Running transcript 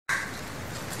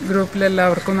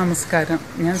ഗ്രൂപ്പിലെല്ലാവർക്കും നമസ്കാരം.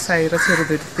 ഞാൻ സൈറ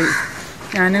ചെറുതുരുത്തി.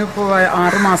 ഞാനിപ്പോൾ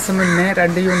 6 മാസം മുന്നേ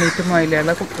 2 യൂണിറ്റ്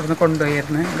മുയലുകളെ ഇവിടുന്ന്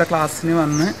കൊണ്ടുപോയിരുന്നു. ഇവിടെ ക്ലാസ്സിന്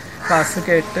വന്ന് ക്ലാസ്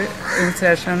കേട്ട് അതിന്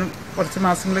ശേഷം കുറച്ച്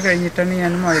മാസങ്ങൾ കഴിഞ്ഞിട്ടാണ്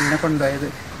ഞാൻ മുയലിനെ കൊണ്ടുപോയത്.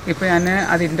 ഇപ്പോൾ ഞാൻ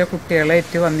അതിൻ്റെ കുട്ടികളെ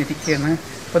ഏറ്റ് വന്നിരിക്കുകയാണ്.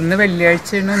 അപ്പോൾ ഇന്ന്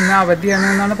വെള്ളിയാഴ്ചയാണ്, ഇന്ന് അവധിയാണ്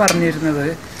എന്നാണ് പറഞ്ഞിരുന്നത്.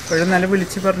 ഇപ്പോഴും നല്ല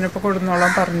വിളിച്ച് പറഞ്ഞപ്പോൾ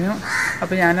കൊടുന്നോളാൻ പറഞ്ഞു.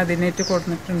 അപ്പോൾ ഞാൻ അതിനേറ്റ്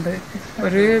കൊടുത്തിട്ടുണ്ട്.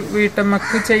 ഒരു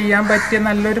വീട്ടമ്മക്ക് ചെയ്യാൻ പറ്റിയ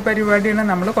നല്ലൊരു പരിപാടിയാണ്.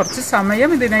 നമ്മൾ കുറച്ച് സമയം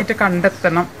ഇതിനായിട്ട്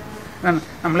കണ്ടെത്തണം.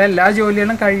 നമ്മളെല്ലാ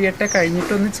ജോലികളും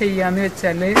കഴിഞ്ഞിട്ടൊന്ന് ചെയ്യാമെന്ന്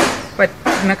വെച്ചാൽ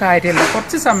പറ്റുന്ന കാര്യമല്ല.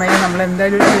 കുറച്ച് സമയം നമ്മൾ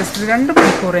എന്തായാലും ഒരു ദിവസത്തിൽ 2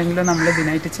 മണിക്കൂറെങ്കിലും നമ്മൾ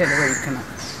ഇതിനായിട്ട് ചിലവഴിക്കണം.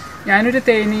 ഞാനൊരു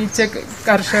തേനീച്ച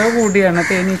കർഷക കൂടിയാണ്.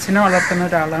 തേനീച്ചനെ വളർത്തുന്ന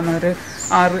ഒരാളാണ്. ഒരു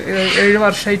 6-7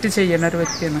 വർഷമായിട്ട് ചെയ്യുന്ന ഒരു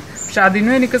വ്യക്തിയാണ്. പക്ഷെ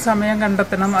അതിനും എനിക്ക് സമയം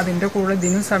കണ്ടെത്തണം. അതിൻ്റെ കൂടെ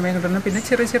ഇതിനും സമയം കണ്ടെത്തണം. പിന്നെ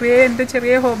എൻ്റെ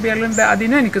ചെറിയ ഹോബികളുണ്ട്,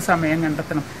 അതിനും എനിക്ക് സമയം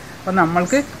കണ്ടെത്തണം. അപ്പോൾ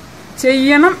നമ്മൾക്ക്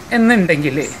ചെയ്യണം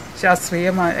എന്നുണ്ടെങ്കിൽ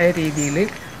ശാസ്ത്രീയമായ രീതിയിൽ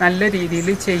നല്ല രീതിയിൽ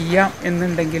ചെയ്യാം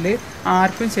എന്നുണ്ടെങ്കിൽ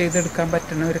ആർക്കും ചെയ്തെടുക്കാൻ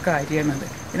പറ്റുന്ന ഒരു കാര്യമാണത്.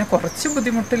 പിന്നെ കുറച്ച്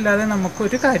ബുദ്ധിമുട്ടില്ലാതെ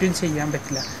നമുക്കൊരു കാര്യം ചെയ്യാൻ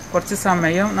പറ്റില്ല. കുറച്ച്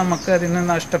സമയം നമുക്ക് അതിന്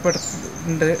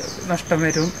നഷ്ടം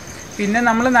വരും. പിന്നെ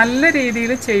നമ്മൾ നല്ല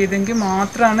രീതിയിൽ ചെയ്തെങ്കിൽ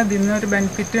മാത്രമാണ് ഇതിനൊരു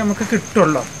ബെനിഫിറ്റ് നമുക്ക്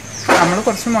കിട്ടുള്ളൂ. നമ്മൾ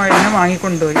കുറച്ച് മുയലിനെ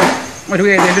വാങ്ങിക്കൊണ്ടുപോയി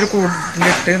ഏതെങ്കിലും ഒരു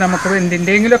കൂടിലിട്ട് നമുക്ക്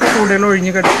എന്തിൻ്റെയെങ്കിലുമൊക്കെ കൂടുതൽ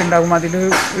ഒഴിഞ്ഞ് കിടക്കുന്നുണ്ടാവും, അതിൽ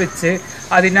വെച്ച്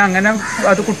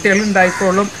അത് കുട്ടികൾ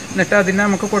ഉണ്ടായിക്കോളും. എന്നിട്ട് അതിനെ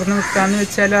നമുക്ക് കൊടുന്ന് വിൽക്കാമെന്ന്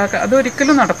വെച്ചാൽ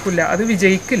അതൊരിക്കലും നടക്കില്ല, അത്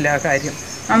വിജയിക്കില്ല ആ കാര്യം.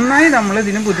 നന്നായി നമ്മൾ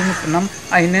ഇതിന് ബുദ്ധിമുട്ടണം.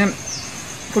 അതിന്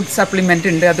ഫുഡ് സപ്ലിമെൻ്റ്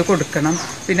ഉണ്ട്, അത് കൊടുക്കണം.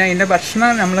 പിന്നെ അതിൻ്റെ ഭക്ഷണം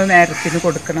നമ്മൾ നേരത്തിന്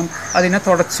കൊടുക്കണം, അതിനെ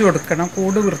തുടച്ചു കൊടുക്കണം,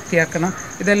 കൂട് വൃത്തിയാക്കണം.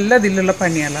 ഇതെല്ലാം ഇതിലുള്ള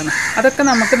പണികളാണ്. അതൊക്കെ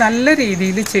നമുക്ക് നല്ല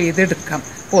രീതിയിൽ ചെയ്തെടുക്കാം.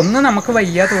 ഒന്ന് നമുക്ക്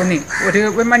വയ്യ തോന്നി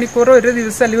 1 മണിക്കൂറോ ഒരു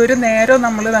ദിവസം അല്ലെങ്കിൽ ഒരു നേരം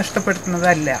നമ്മൾ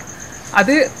നഷ്ടപ്പെടുത്തുന്നതല്ല.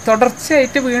 അത്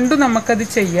തുടർച്ചയായിട്ട് വീണ്ടും നമുക്കത്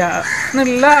ചെയ്യാം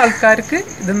എന്നുള്ള ആൾക്കാർക്ക്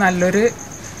ഇത് നല്ലൊരു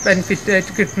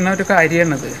ബെനിഫിറ്റായിട്ട് കിട്ടുന്ന ഒരു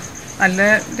കാര്യമാണിത്. നല്ല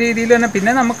രീതിയിൽ തന്നെ.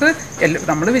 പിന്നെ നമുക്ക്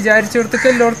നമ്മൾ വിചാരിച്ചിടത്തേക്ക്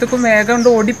എല്ലായിടത്തേക്കും വേഗം കൊണ്ട്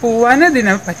ഓടിപ്പോവാൻ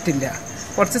ഇതിന് പറ്റില്ല.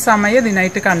 കുറച്ച് സമയം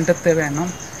ഇതിനായിട്ട് കണ്ടെത്തുക വേണം.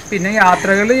 പിന്നെ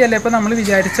യാത്രകൾ ചിലപ്പോൾ നമ്മൾ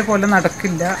വിചാരിച്ച പോലെ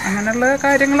നടക്കില്ല. അങ്ങനെയുള്ള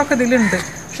കാര്യങ്ങളൊക്കെ ഇതിലുണ്ട്.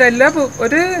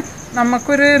 പക്ഷെ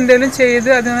നമുക്കൊരു എന്തെങ്കിലും ചെയ്ത്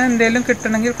അതിന് എന്തെങ്കിലും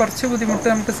കിട്ടണമെങ്കിൽ കുറച്ച് ബുദ്ധിമുട്ട്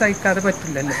നമുക്ക് സഹിക്കാതെ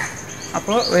പറ്റില്ലല്ലോ.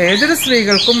 അപ്പോൾ ഏതൊരു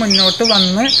സ്ത്രീകൾക്കും മുന്നോട്ട്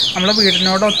വന്ന് നമ്മളെ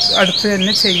വീടിനോട് അടുത്ത്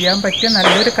തന്നെ ചെയ്യാൻ പറ്റിയ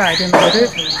നല്ലൊരു കാര്യം.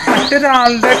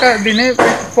 മറ്റൊരാളുടെ ഇതിന്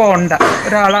പോകണ്ട,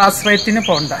 ഒരാളെ ആശ്രയത്തിന്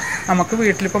പോകണ്ട. നമുക്ക്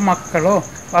വീട്ടിലിപ്പോൾ മക്കളോ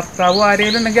ഭർത്താവോ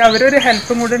ആരെങ്കിലും ഉണ്ടെങ്കിൽ അവരൊരു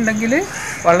ഹെൽപ്പും കൂടെ ഉണ്ടെങ്കിൽ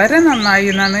വളരെ നന്നായി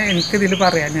എന്നാണ് എനിക്കിതിൽ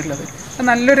പറയാനുള്ളത്.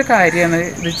 നല്ലൊരു കാര്യമാണ്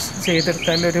ഇത്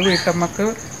ചെയ്തെടുത്താൽ ഒരു വീട്ടമ്മക്ക്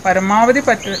പരമാവധി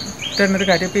പറ്റുന്നൊരു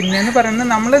കാര്യം. പിന്നെയെന്ന് പറയുന്നത്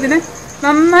നമ്മളിതിനെ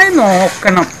നന്നായി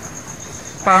നോക്കണം.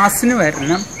 ക്ലാസ്സിന്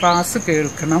വരണം, ക്ലാസ്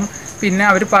കേൾക്കണം. പിന്നെ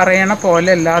അവർ പറയണ പോലെ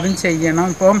എല്ലാതും ചെയ്യണം.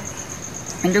 ഇപ്പം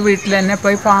എൻ്റെ വീട്ടിൽ തന്നെ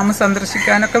ഇപ്പോൾ ഈ ഫാം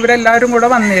സന്ദർശിക്കാനൊക്കെ ഇവരെല്ലാവരും കൂടെ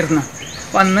വന്നിരുന്നു.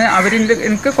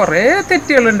 എനിക്ക് കുറേ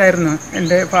തെറ്റുകളുണ്ടായിരുന്നു.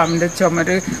 എൻ്റെ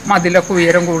ഫാമിൻ്റെ മതിലൊക്കെ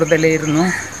ഉയരം കൂടുതലായിരുന്നു.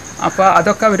 അപ്പോൾ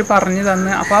അതൊക്കെ അവർ പറഞ്ഞു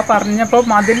തന്ന്. അപ്പോൾ പറഞ്ഞപ്പോൾ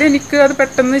എനിക്ക് അത്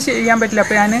പെട്ടെന്ന് ചെയ്യാൻ പറ്റില്ല.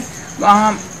 അപ്പോൾ ഞാൻ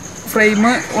ഫ്രെയിം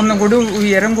ഒന്നും കൂടി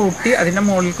ഉയരം കൂട്ടി അതിൻ്റെ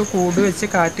മുകളിലേക്ക് കൂട് വെച്ച്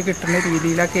കാറ്റ് കിട്ടുന്ന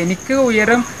രീതിയിലാക്കി. എനിക്ക്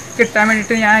ഉയരം കിട്ടാൻ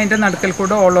വേണ്ടിയിട്ട് ഞാൻ അതിൻ്റെ നടുക്കൽ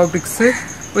കൂടെ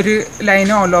ഒരു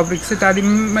ലൈന് ഓലോബ്രിക്സ് ഇട്ട്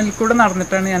അതിന്മേൽ കൂടെ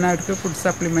നടന്നിട്ടാണ് ഞാൻ അവർക്ക് ഫുഡ്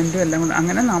സപ്ലിമെൻറ്റും എല്ലാം കൂടെ.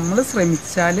 അങ്ങനെ നമ്മൾ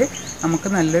ശ്രമിച്ചാൽ നമുക്ക്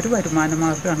നല്ലൊരു വരുമാന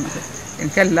മാർഗ്ഗമാണത്.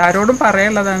 എനിക്ക് എല്ലാവരോടും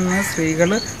പറയാനുള്ളതാണ്,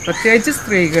 പ്രത്യേകിച്ച്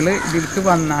സ്ത്രീകൾ ഇതിലേക്ക്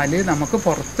വന്നാൽ നമുക്ക്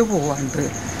പുറത്ത് പോകാണ്ട്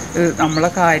നമ്മളെ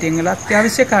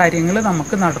അത്യാവശ്യ കാര്യങ്ങൾ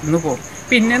നമുക്ക് നടന്നു പോകും.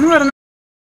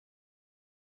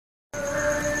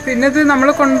 പിന്നെ ഇത് നമ്മൾ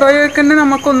കൊണ്ടുപോയൊക്കെ തന്നെ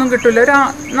നമുക്കൊന്നും കിട്ടില്ല.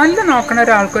 നല്ല നോക്കണ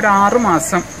ഒരാൾക്ക് ഒരു 6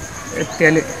 മാസം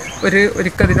എത്തിയാൽ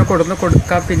ഒരിക്കതിനെ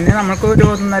കൊടുക്കാം. പിന്നെ നമുക്ക് ഒരു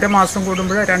 1.5 മാസം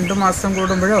കൂടുമ്പോഴോ 2 മാസം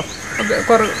കൂടുമ്പോഴോ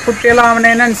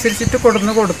കുട്ടികളാവണതിനനുസരിച്ചിട്ട്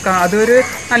കൊടുക്കാം. അതൊരു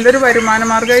നല്ലൊരു വരുമാന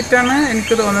മാർഗ്ഗമായിട്ടാണ്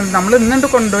എനിക്ക് തോന്നുന്നത്. നമ്മൾ ഇന്നുകൊണ്ട്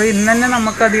കൊണ്ടുപോയി ഇന്ന് തന്നെ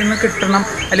നമുക്ക് അതിൽ നിന്ന് കിട്ടണം,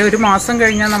 അല്ലെങ്കിൽ 1 മാസം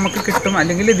കഴിഞ്ഞാൽ നമുക്ക് കിട്ടും,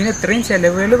 അല്ലെങ്കിൽ ഇതിന് ഇത്രയും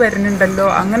ചിലവുകൾ വരുന്നുണ്ടല്ലോ,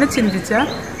 അങ്ങനെ ചിന്തിച്ചാൽ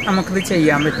നമുക്കിത്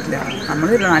ചെയ്യാൻ പറ്റില്ല. നമ്മൾ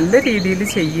നല്ല രീതിയിൽ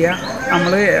ചെയ്യുക.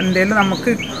 നമ്മൾ എന്തെങ്കിലും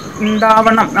നമുക്ക്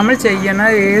ഉണ്ടാവണം. നമ്മൾ ചെയ്യണ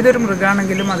ഏതൊരു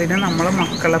മൃഗമാണെങ്കിലും അതിനെ നമ്മളെ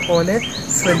മക്കളെ പോലെ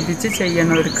ശ്രദ്ധിച്ച്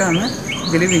ചെയ്യണവർക്കാണ്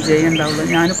ഇതിൽ വിജയം ഉണ്ടാവുള്ളൂ.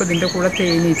 ഞാനിപ്പോൾ ഇതിൻ്റെ കൂടെ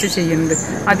തേനീച്ച ചെയ്യുന്നുണ്ട്.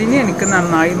 അതിനെ എനിക്ക്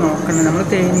നന്നായി നോക്കണം. നമ്മൾ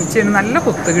തേനീച്ചന് നല്ല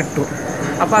കുത്ത് കിട്ടും.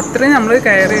 അപ്പോൾ അത്രയും നമ്മൾ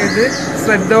കെയർ ചെയ്ത്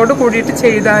ശ്രദ്ധയോട് കൂടിയിട്ട്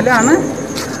ചെയ്താലാണ്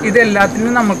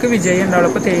ഇതെല്ലാത്തിനും നമുക്ക് വിജയം ഉണ്ടാവുള്ളൂ.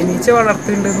 അപ്പോൾ തേനീച്ച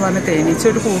വളർത്തുന്നുണ്ടെന്ന് പറഞ്ഞാൽ തേനീച്ച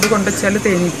ഒരു കൂട് കൊണ്ടുവച്ചാൽ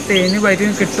തേന്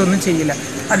വരും കിട്ടുമൊന്നും ചെയ്യില്ല.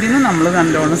 അതിനും നമ്മൾ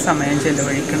നല്ലോണം സമയം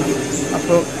ചെലവഴിക്കണം.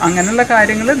 അപ്പോൾ അങ്ങനെയുള്ള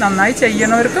കാര്യങ്ങൾ നന്നായി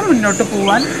ചെയ്യണവർക്ക് മുന്നോട്ട്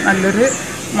പോകാൻ നല്ലൊരു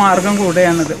മാർഗം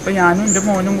കൂടെയാണിത്. ഇപ്പോൾ ഞാനും എൻ്റെ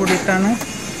മോനും കൂടിയിട്ടാണ്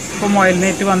ഇപ്പോൾ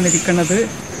മുയലിനേറ്റ് വന്നിരിക്കുന്നത്.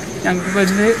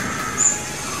 ഞങ്ങൾക്ക്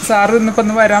സാറ്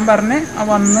ഇന്നിപ്പോൾ വരാൻ പറഞ്ഞ്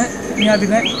വന്ന് ഇനി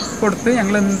അതിനെ കൊടുത്ത്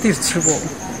ഞങ്ങളിന്ന് തിരിച്ചു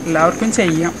പോകും. എല്ലാവർക്കും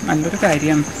ചെയ്യാം, നല്ലൊരു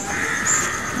കാര്യമാണ്.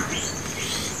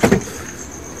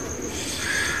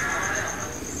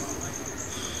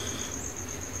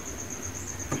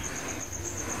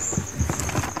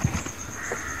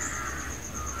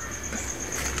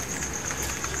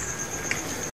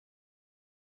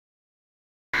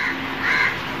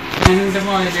 എൻ്റെ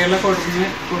മുയലുകളെ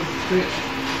കൊടുത്ത്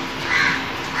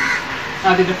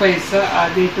അതിൻ്റെ പൈസ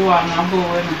ആദ്യമായിട്ട് വാങ്ങാൻ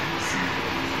പോവാണ്.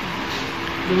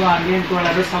 ഇത് വാങ്ങി എനിക്ക്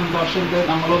വളരെ സന്തോഷമുണ്ട്.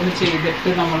 നമ്മളൊന്ന് ചെയ്തിട്ട്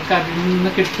നമ്മൾക്ക് അതിൽ നിന്ന്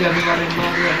കിട്ടുക എന്ന് പറയുമ്പോൾ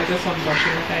അത് വളരെ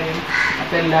സന്തോഷമുള്ള കാര്യമാണ്.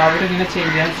 അപ്പോൾ എല്ലാവരും ഇങ്ങനെ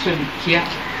ചെയ്യാൻ ശ്രമിക്കുക.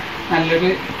 നല്ലൊരു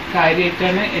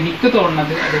കാര്യമായിട്ടാണ് എനിക്ക്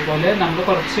തോന്നുന്നത്. അതുപോലെ നമ്മൾ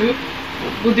കുറച്ച്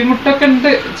ബുദ്ധിമുട്ടൊക്കെ ഉണ്ട്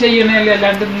ചെയ്യണമല്ലോ,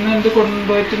 അല്ലാണ്ട് ഇന്ന് എന്ത്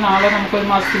കൊണ്ടുപോയിട്ട് നാളെ നമുക്കൊരു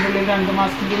മാസത്തിൻ്റെ ഉള്ളിൽ 2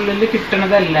 മാസത്തിൻ്റെ ഉള്ളിൽ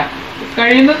കിട്ടണതല്ല.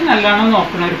 കഴിയുന്നത് നല്ലോണം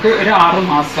നോക്കണവർക്ക് ഒരു 6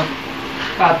 മാസം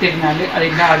കാത്തിരുന്നാൽ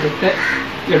അതിൻ്റെ ആദ്യത്തെ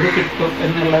ഗഡു കിട്ടും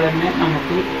എന്നുള്ളത് തന്നെ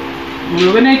നമുക്ക്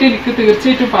മുഴുവനായിട്ട് എനിക്ക്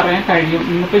തീർച്ചയായിട്ടും പറയാൻ കഴിയും.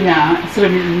 ഇന്നിപ്പോൾ ഞാൻ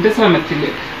എൻ്റെ ശ്രമത്തിൽ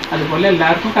അതുപോലെ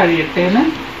എല്ലാവർക്കും കഴിയട്ടെ എന്ന്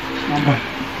ഞാൻ പറയും.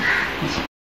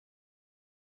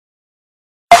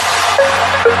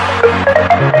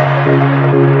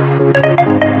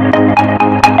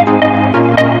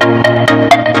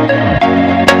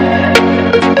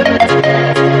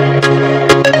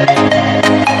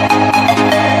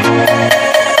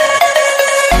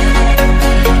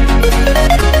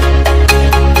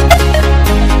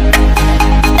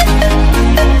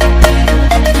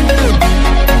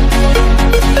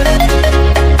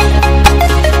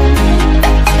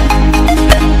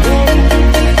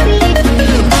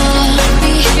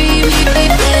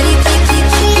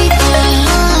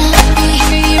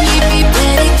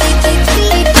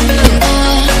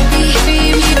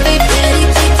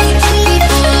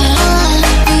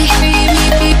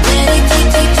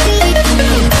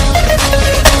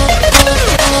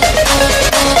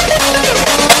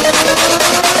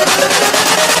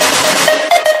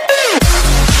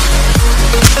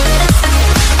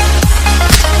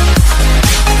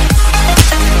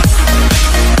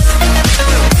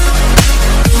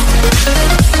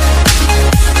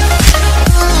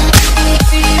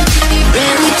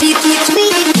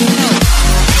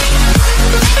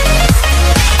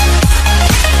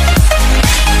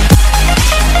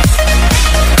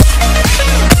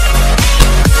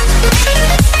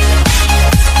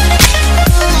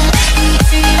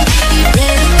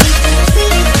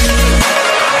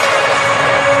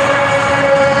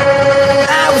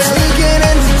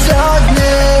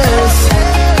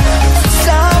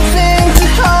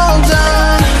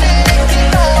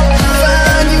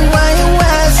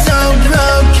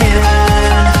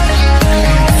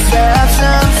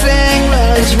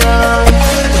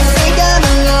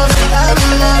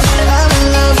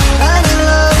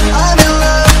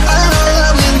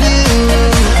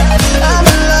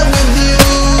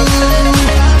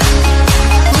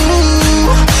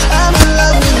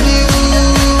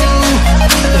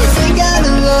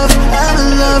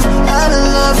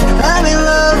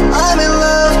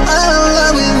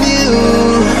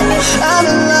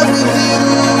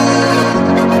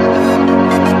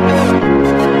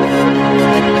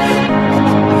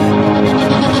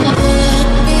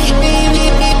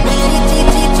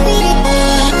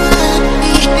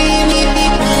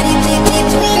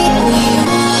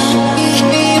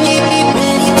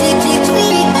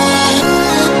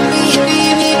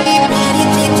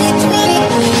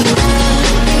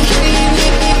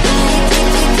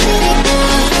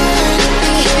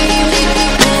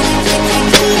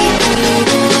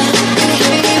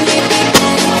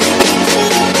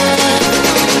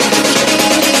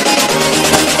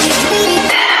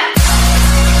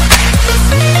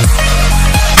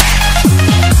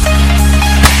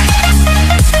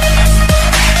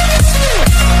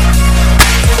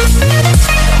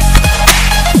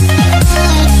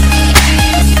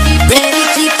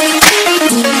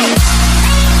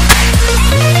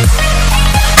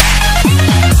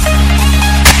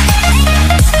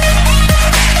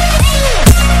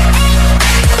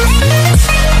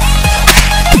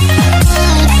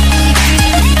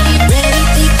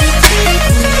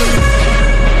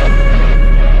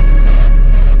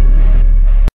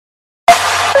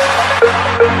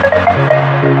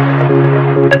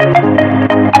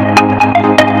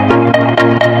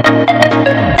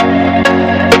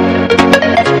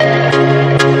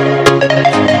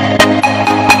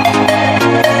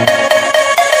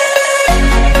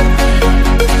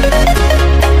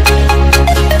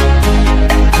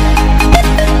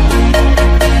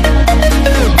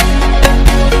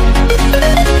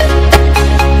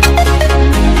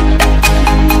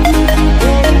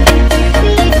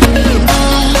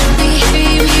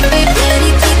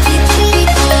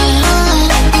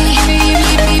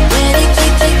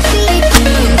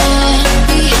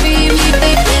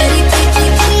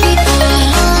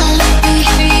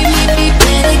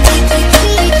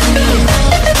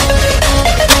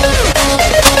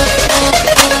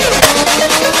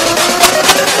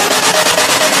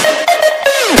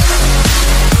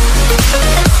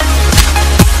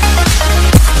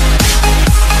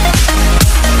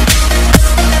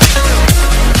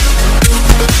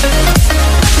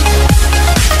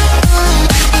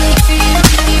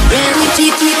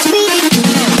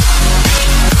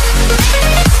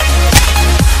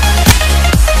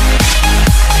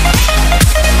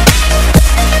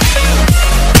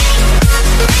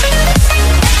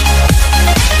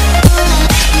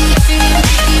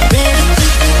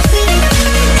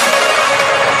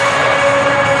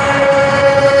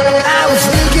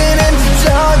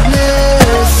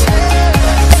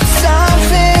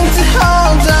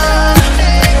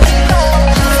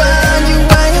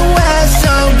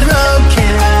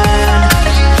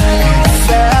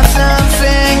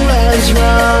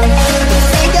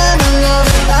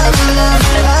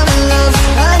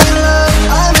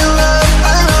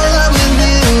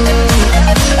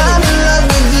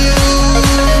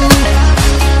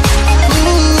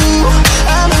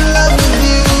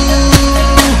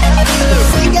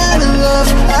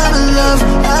 love,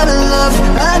 I'm in love,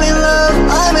 I'm in love.